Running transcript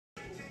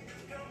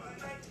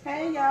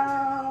Hey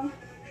y'all.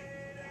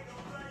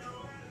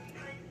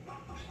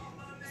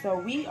 So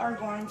we are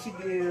going to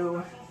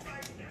do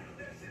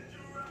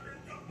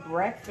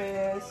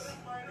breakfast.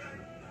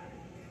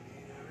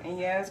 And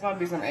yeah, it's gonna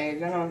be some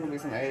eggs. I know it's gonna be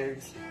some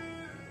eggs.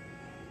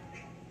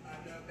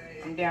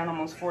 I'm down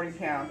almost 40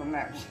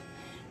 pounds.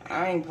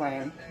 I ain't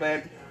playing.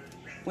 But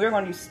we're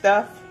gonna do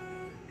stuffed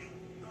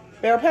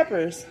bell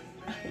peppers.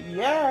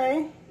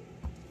 Yay.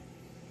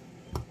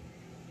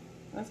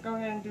 Let's go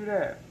ahead and do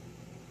that.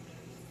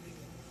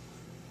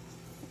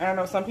 I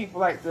know some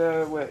people like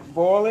to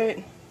boil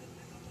it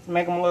to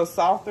make them a little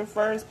softer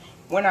first.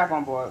 We're not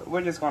gonna boil it.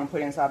 We're just gonna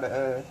put it inside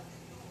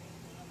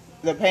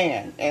the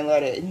pan and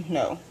let it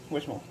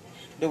which one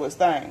do its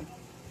thing.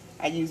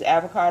 I use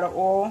avocado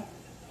oil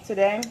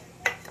today,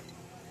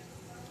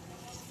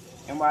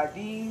 and while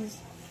these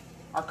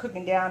are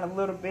cooking down a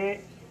little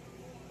bit,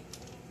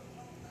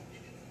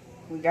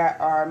 we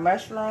got our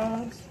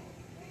mushrooms,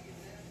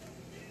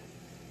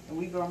 and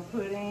we gonna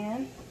put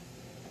in.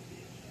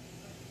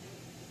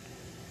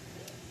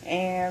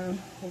 And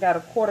we got a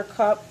 1/4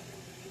 cup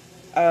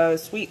of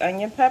sweet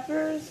onion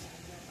peppers.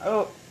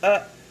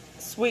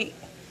 Sweet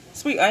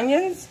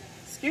onions.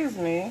 Excuse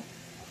me.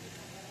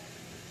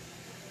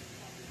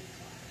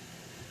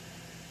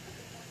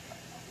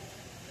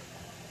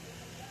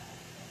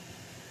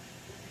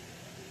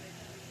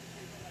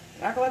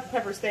 I can let the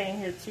pepper stay in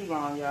here too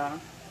long, y'all.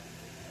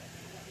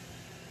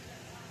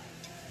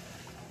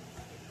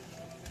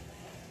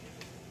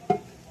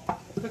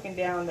 Cooking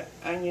down the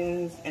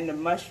onions and the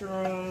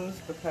mushrooms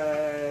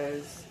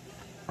because,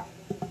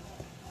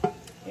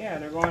 yeah,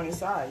 they're going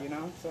inside,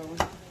 so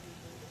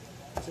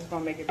it's just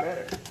gonna make it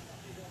better.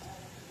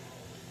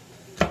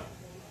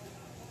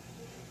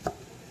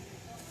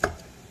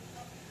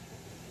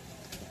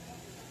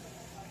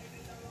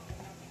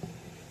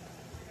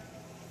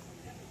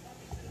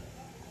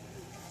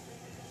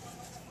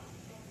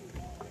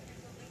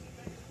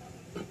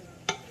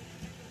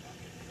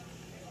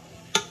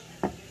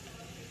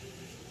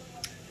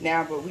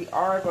 Now, but we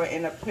are going to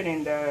end up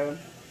putting the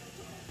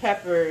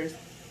peppers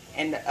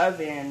in the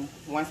oven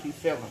once we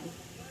fill them.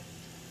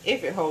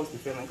 If it holds the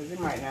filling, because it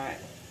might not.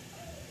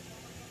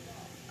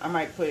 I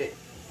might put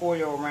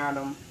foil around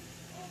them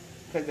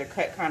because they're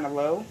cut kind of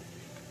low.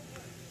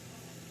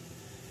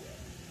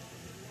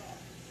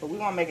 But we're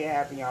going to make it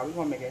happen, y'all. We're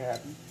going to make it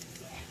happen.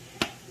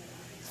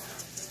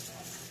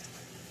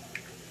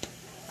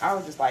 I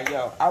was just like,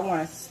 yo, I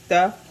want to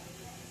stuff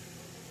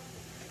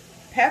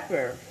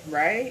pepper,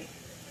 right?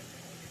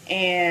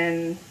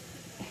 And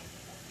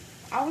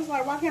I was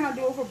like, why can't I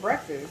do it for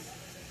breakfast?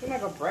 It's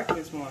like a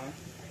breakfast one.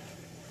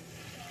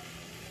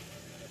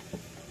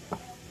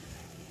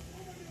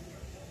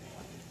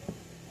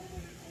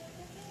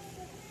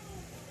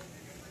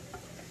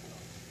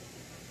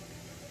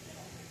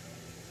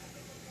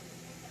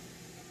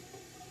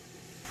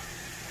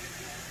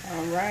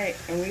 All right,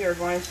 and we are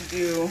going to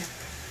do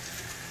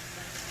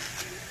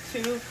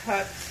 2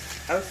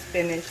 cups of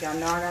spinach. Y'all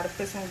know I gotta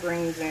put some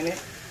greens in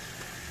it.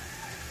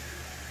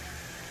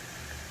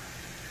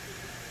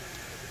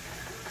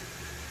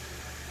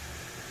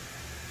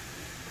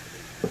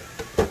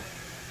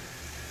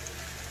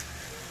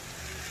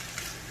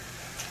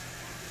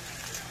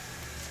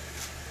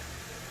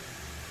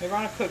 They're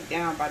gonna cook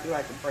down, but I do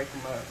like to break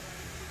them up.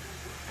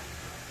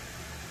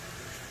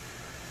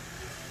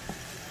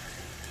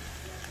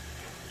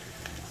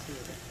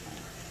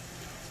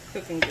 It's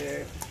cooking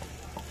good.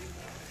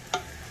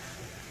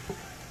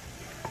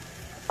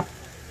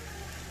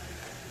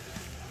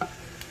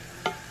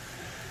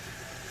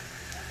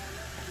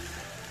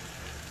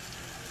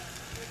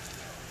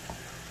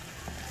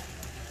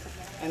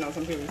 I know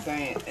some people are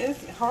saying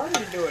it's harder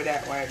to do it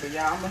that way, but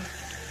y'all,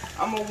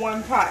 I'm a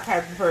one pot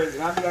type of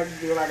person. I feel like to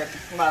do like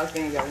a lot of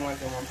things at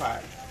once in one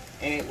pot,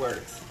 and it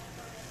works.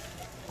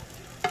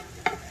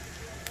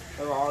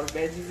 Throw all the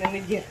veggies in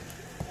together.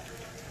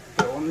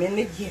 Throw them in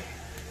together.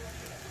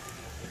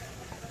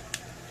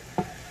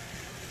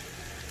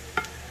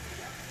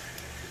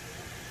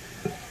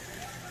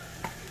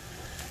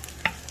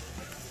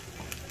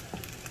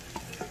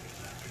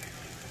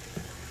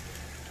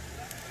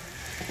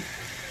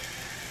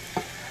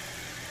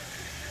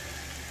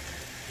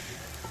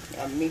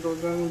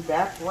 Amigos in the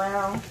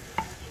background.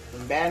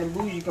 When Bad and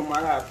Bougie come on,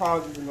 I gotta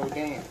pause this and go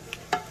dance.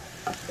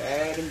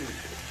 Bad and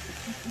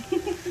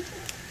Bougie.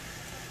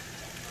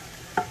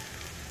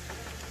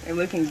 They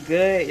looking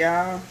good,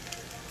 y'all.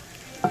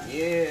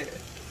 Yeah.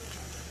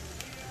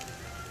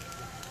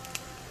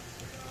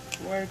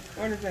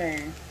 What is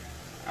that?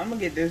 I'm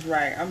gonna get this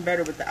right. I'm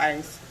better with the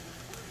ice.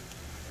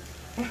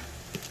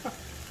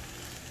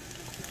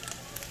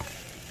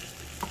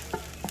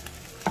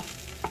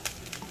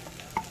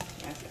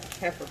 That's that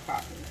pepper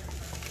popping.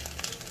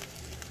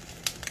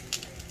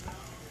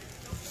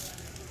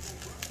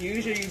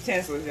 Use your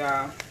utensils,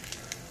 y'all.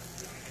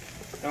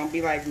 Don't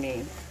be like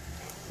me.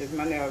 Because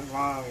my nails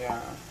long,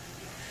 y'all.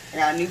 I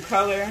got a new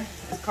color.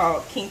 It's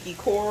called Kinky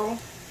Coral.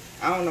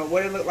 I don't know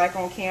what it looked like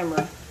on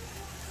camera.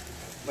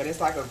 But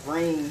it's like a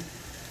green.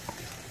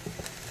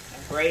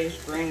 A grayish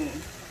green.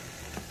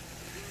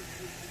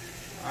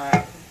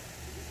 Alright.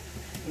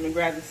 Let me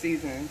grab the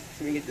seasoning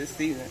so we get this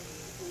seasoned.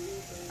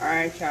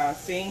 Alright, y'all.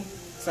 See?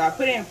 So I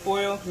put it in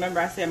foil. Remember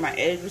I said my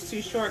edge was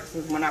too short,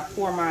 because when I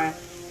pour my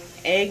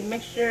egg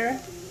mixture,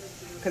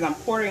 because I'm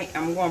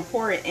going to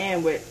pour it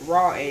in with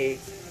raw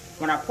eggs.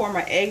 When I pour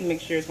my egg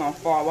mixture, it's going to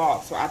fall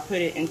off. So I put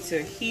it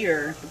into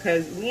here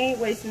because we ain't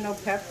wasting no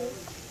peppers.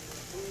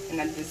 And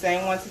I did the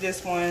same one to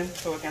this one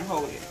so it can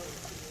hold it.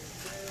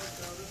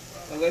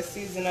 So let's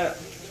season up.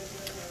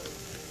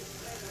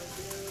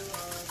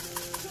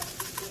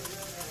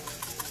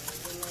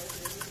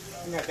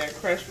 We got that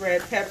crushed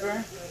red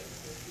pepper.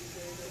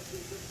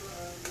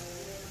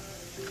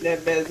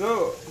 That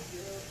basil.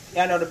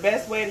 Y'all know the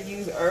best way to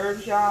use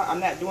herbs, y'all, I'm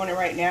not doing it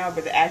right now,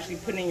 but to actually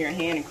put it in your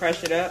hand and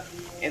crush it up,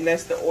 it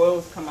lets the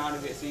oils come out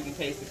of it so you can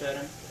taste it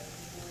better.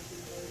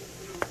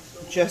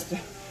 Just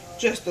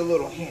a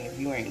little hint if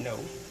you ain't know.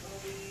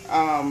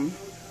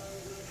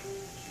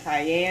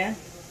 Cayenne.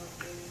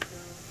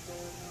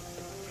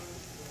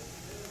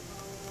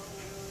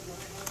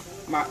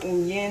 My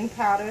onion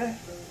powder.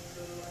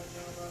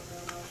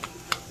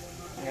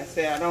 Like I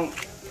said, I don't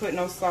put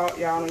no salt,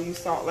 y'all. I don't use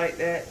salt like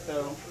that,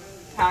 so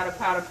powder,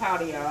 powder,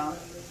 powder, y'all.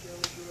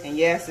 And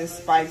yes, it's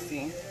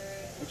spicy,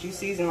 but you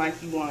season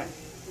like you want.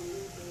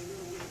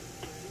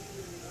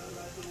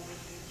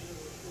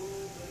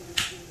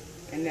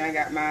 And then I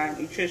got my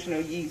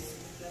nutritional yeast.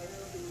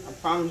 I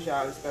promise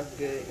y'all this stuff's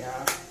good, y'all.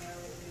 I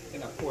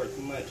think I poured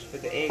too much,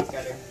 but the eggs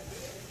gotta.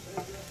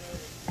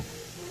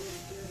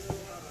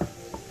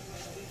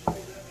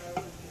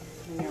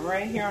 And then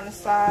right here on the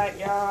side,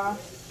 y'all,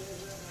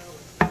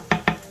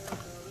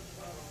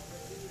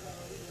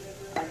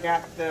 I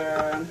got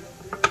the,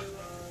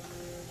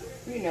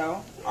 you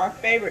know, our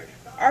favorite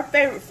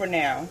for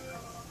now.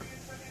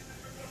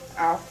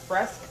 Our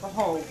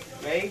fresco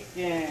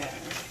bacon.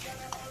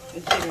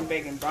 This chicken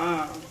bacon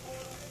bomb.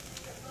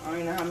 I don't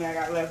even know how many I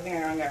got left in.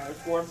 I only got like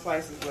 4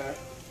 slices left.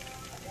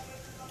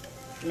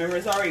 Remember,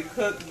 it's already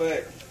cooked,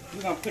 but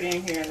we're gonna put it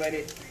in here and let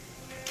it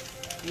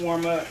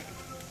warm up.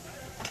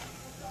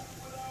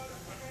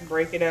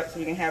 Break it up so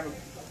we can have a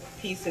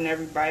piece in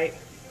every bite.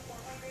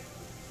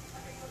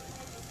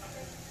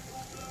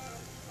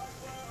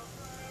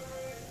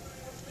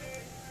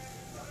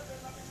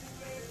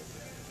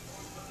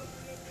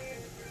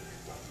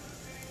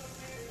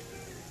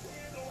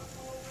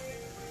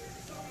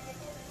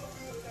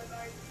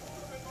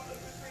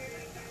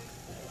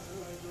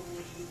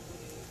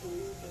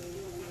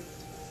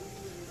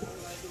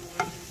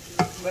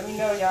 Let me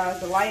know, y'all, is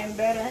the lighting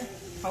better?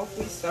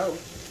 Hopefully so.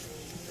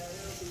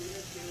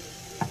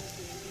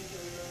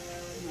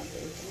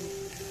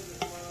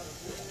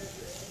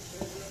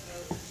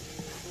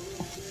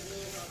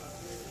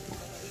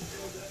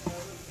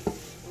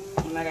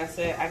 And like I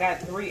said, I got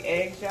 3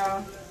 eggs,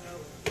 y'all.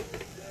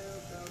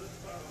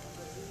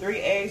 3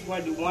 eggs. We're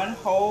going to do 1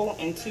 whole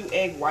and 2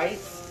 egg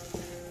whites.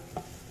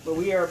 But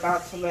we are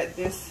about to let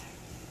this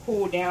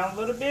cool down a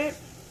little bit.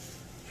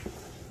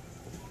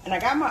 And I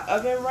got my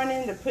oven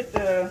running to put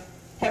the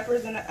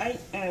peppers in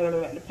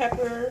the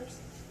peppers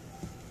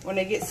when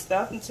they get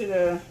stuffed into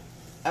the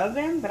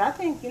oven. But I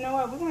think, you know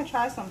what, we're going to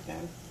try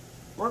something.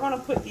 We're going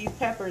to put these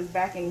peppers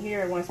back in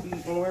here when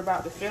we're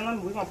about to fill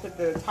them. We're going to put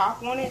the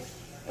top on it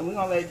and we're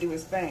going to let it do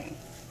its thing.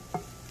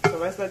 So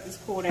let's let this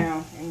cool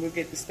down and we'll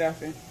get the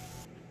stuffing.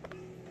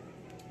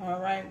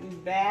 Alright, we're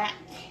back.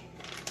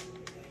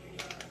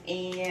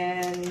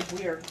 And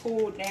we are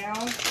cooled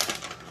down.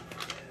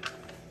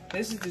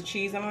 This is the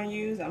cheese I'm going to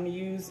use. I'm going to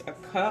use a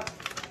cup.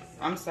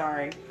 I'm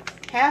sorry,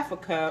 half a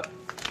cup.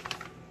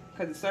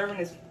 Because the serving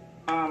is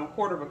a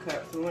 1/4 of a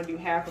cup. So we're going to do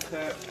half a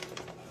cup.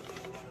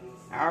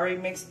 I already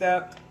mixed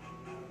up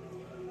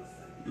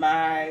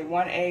my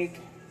 1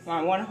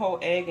 whole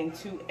egg and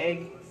 2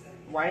 egg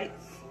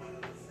whites.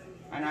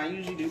 And I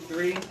usually do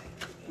 3.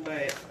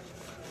 But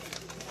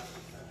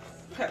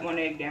cut 1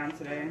 egg down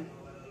today.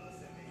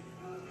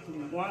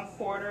 Do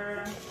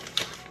 1/4.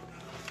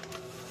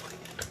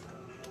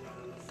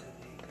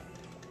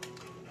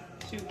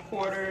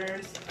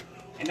 2/4,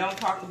 and don't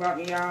talk about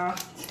me, y'all,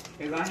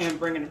 because I am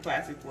bringing the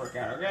plastic fork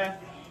out, okay?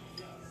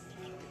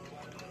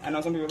 I know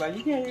some people are like,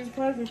 you can't use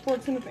plastic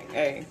forks in the thing.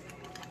 Hey,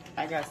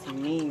 I got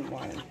some mean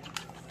ones.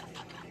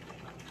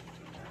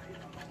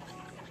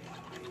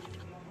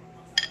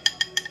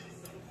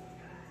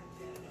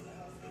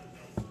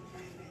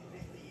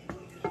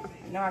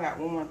 Now I got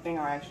one more thing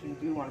I actually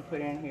do want to put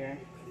in here.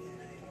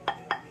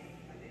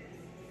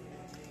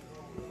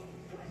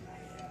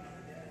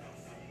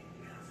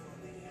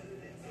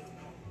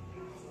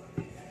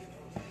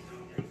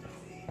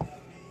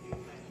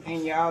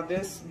 And y'all,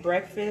 this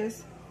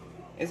breakfast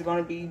is going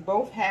to be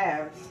both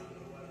halves.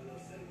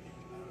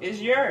 It's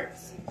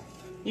yours.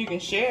 You can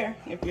share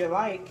if you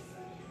like.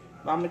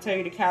 But I'm going to tell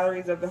you the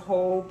calories of the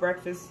whole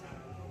breakfast.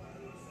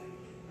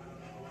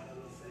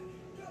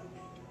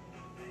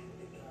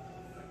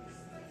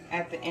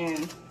 At the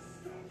end.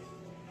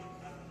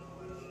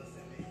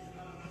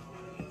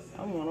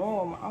 I want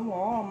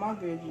all my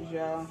veggies,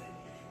 y'all.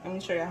 Let me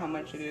show you how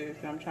much it is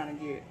that I'm trying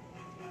to get.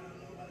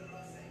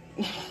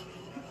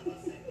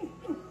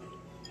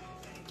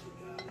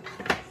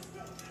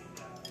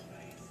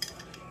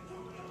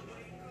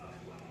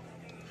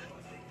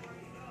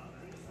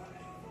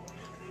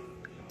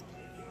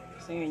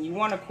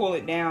 want to cool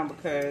it down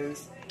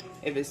because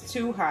if it's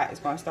too hot, it's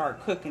going to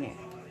start cooking it.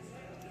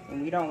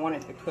 And we don't want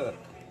it to cook.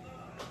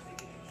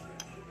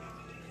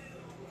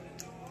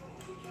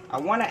 I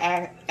want to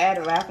add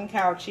a Laughing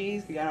Cow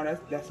cheese. Y'all know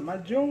that's my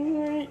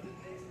joint.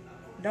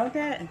 Don't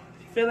that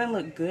filling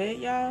look good,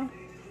 y'all?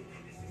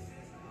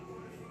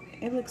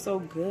 It looks so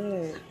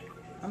good.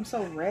 I'm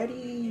so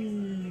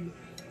ready.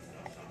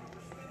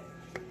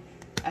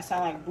 I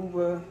sound like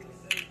Booba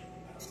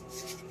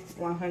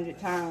 100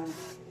 times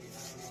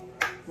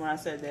when I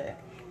said that.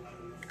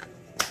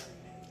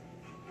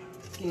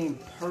 It's getting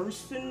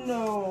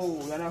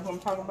personal. Y'all know who I'm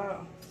talking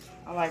about?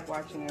 I like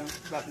watching them.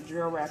 About the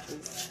drill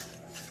rappers.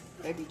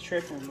 They be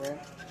tripping, bro. Alright.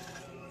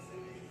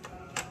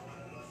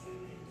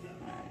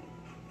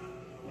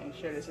 Make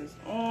sure this is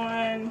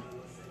on.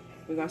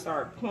 We're gonna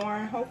start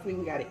pouring. Hopefully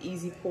we got an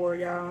easy pour,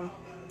 y'all.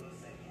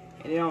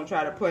 And they don't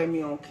try to play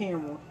me on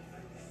camera.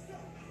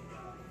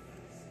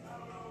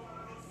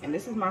 And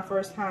this is my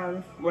first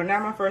time, well,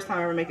 not my first time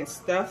ever making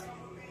stuffed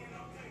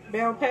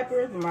bell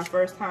peppers, but my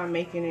first time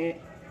making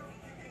it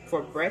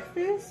for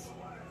breakfast.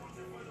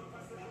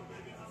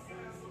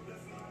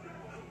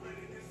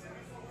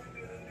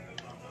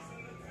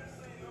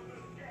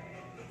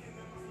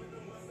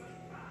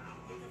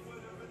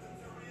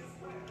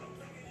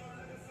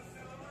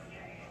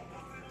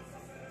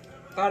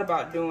 Thought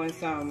about doing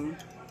some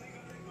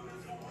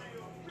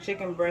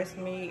chicken breast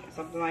meat,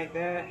 something like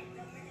that.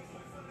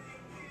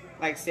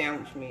 Like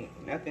sandwich meat,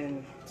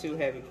 nothing too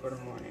heavy for the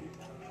morning.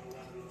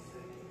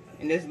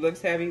 And this looks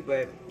heavy,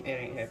 but it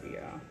ain't heavy,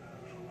 y'all.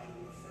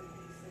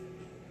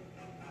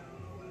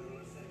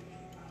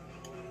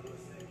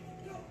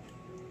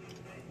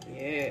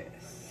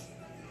 Yes.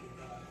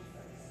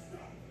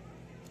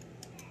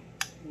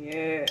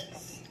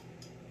 Yes.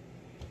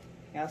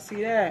 Y'all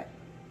see that?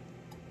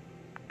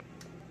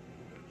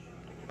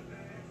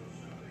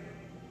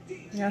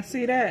 Y'all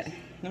see that?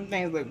 Them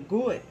things look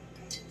good.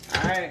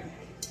 Alright.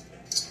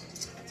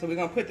 So we're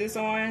gonna put this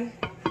on.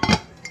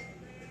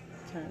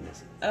 Turn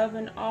this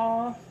oven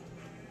off.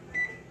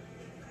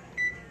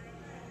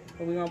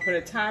 But we're gonna put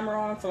a timer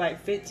on for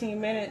like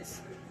 15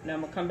 minutes. And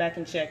I'm gonna come back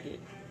and check it.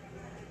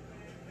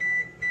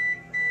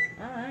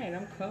 Alright,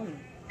 I'm coming.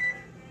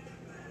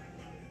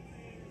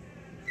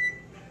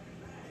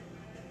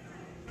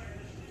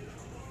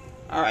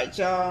 Alright,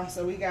 y'all.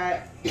 So we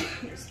got,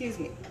 excuse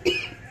me.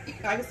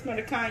 I can smell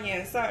the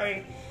cayenne,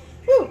 sorry.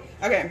 Woo!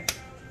 Okay.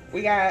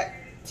 We got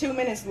 2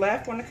 minutes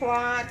left on the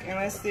clock, and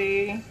let's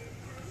see.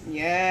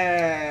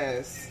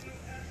 Yes.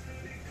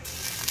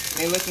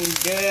 They're looking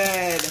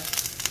good.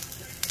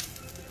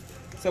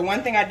 So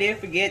one thing I did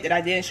forget that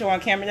I didn't show on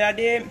camera that I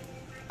did,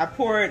 I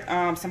poured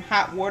some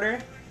hot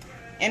water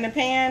in the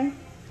pan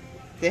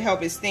to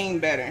help it steam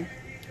better.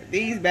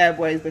 These bad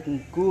boys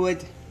looking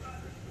good.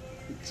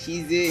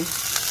 Cheesy.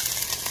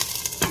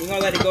 We're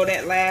gonna let it go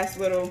that last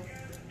little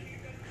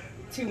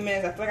 2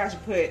 minutes. I feel like I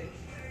should put,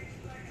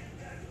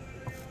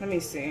 let me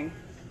see.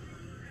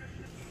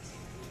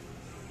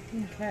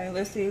 Okay,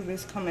 let's see if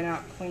it's coming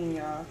out clean,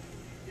 y'all.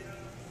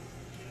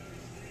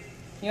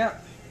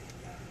 Yep.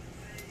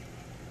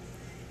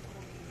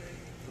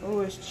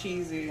 Oh, it's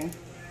cheesy.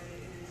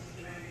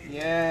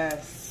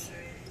 Yes.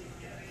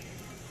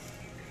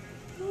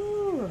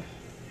 Ooh.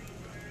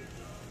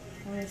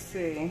 Let's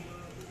see.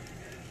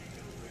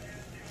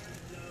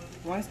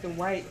 Once the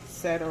white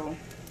settle,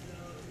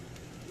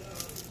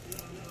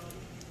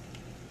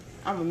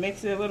 I'm gonna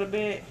mix it a little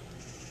bit.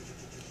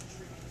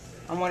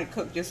 I want it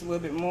cooked just a little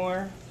bit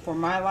more for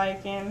my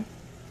liking,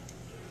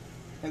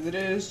 because it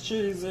is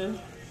cheesy.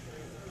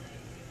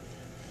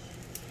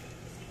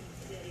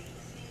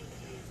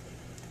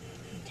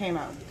 It came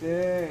out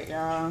good,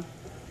 y'all.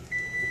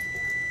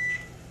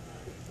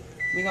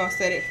 We're gonna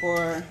set it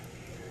for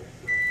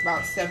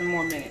about 7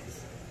 more minutes.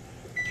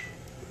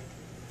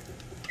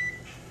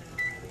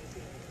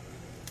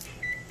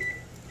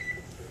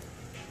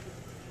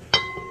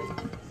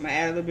 I'm gonna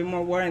add a little bit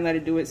more water and let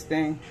it do its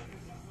thing.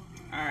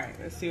 Alright,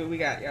 let's see what we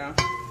got, y'all.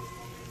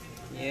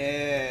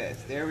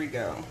 Yes, there we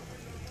go.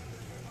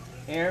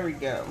 There we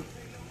go.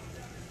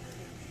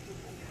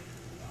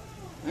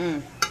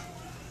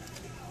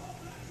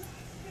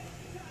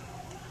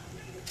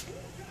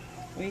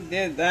 We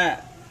did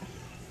that.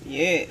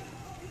 Yeah.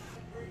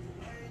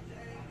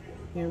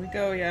 Here we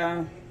go,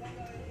 y'all.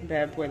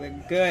 Bad boy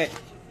look good.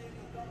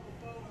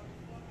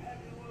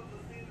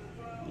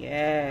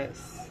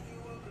 Yes.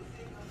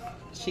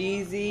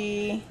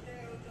 Cheesy.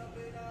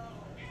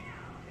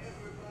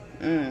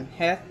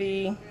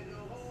 Healthy.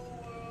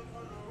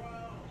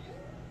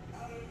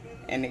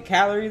 And the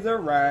calories are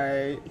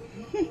right.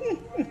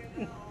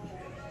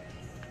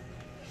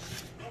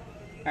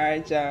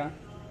 Alright, y'all.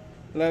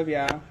 Love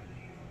y'all.